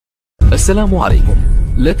السلام عليكم.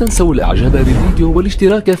 لا تنسوا الاعجاب بالفيديو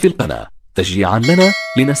والاشتراك في القناة تشجيعا لنا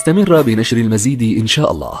لنستمر بنشر المزيد إن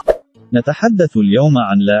شاء الله. نتحدث اليوم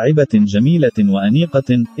عن لاعبة جميلة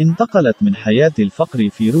وأنيقة انتقلت من حياة الفقر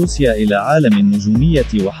في روسيا إلى عالم النجومية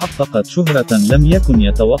وحققت شهرة لم يكن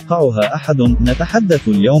يتوقعها أحد. نتحدث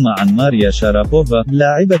اليوم عن ماريا شارابوفا،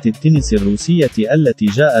 لاعبة التنس الروسية التي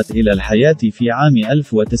جاءت إلى الحياة في عام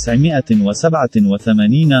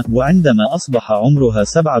 1987، وعندما أصبح عمرها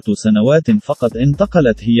 7 سنوات فقط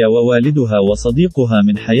انتقلت هي ووالدها وصديقها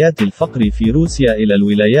من حياة الفقر في روسيا إلى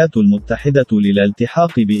الولايات المتحدة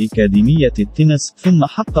للالتحاق بأكاديمية التنس، ثم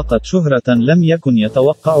حققت شهرة لم يكن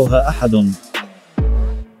يتوقعها أحد.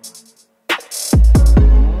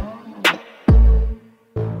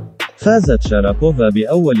 فازت شارابوفا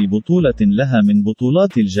بأول بطولة لها من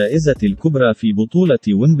بطولات الجائزة الكبرى في بطولة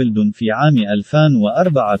ويمبلدون في عام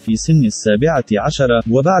 2004 في سن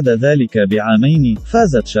 17، وبعد ذلك بعامين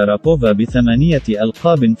فازت شارابوفا ب8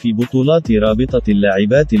 ألقاب في بطولات رابطة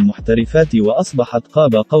اللاعبات المحترفات، وأصبحت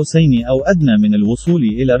قاب قوسين أو أدنى من الوصول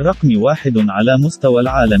إلى الرقم 1 على مستوى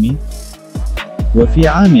العالم. وفي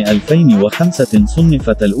عام 2005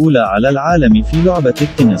 صنفت الأولى على العالم في لعبة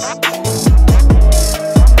التنس.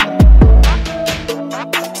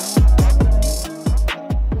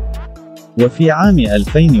 وفي عام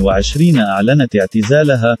 2020 أعلنت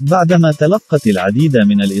اعتزالها بعدما تلقت العديد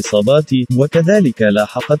من الإصابات، وكذلك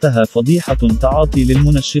لاحقتها فضيحة تعاطي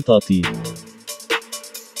للمنشطات.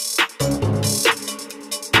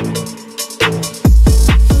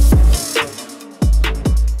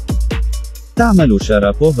 تعمل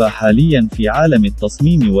شارابوفا حاليا في عالم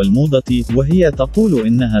التصميم والموضة، وهي تقول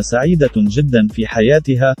إنها سعيدة جدا في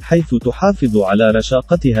حياتها، حيث تحافظ على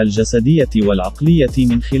رشاقتها الجسدية والعقلية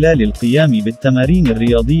من خلال القيام بالتمارين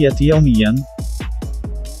الرياضية يوميا.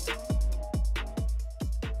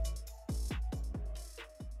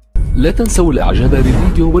 لا تنسوا الاعجاب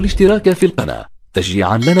بالفيديو والاشتراك في القناة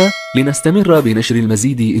تشجيعا لنا لنستمر بنشر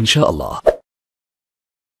المزيد إن شاء الله.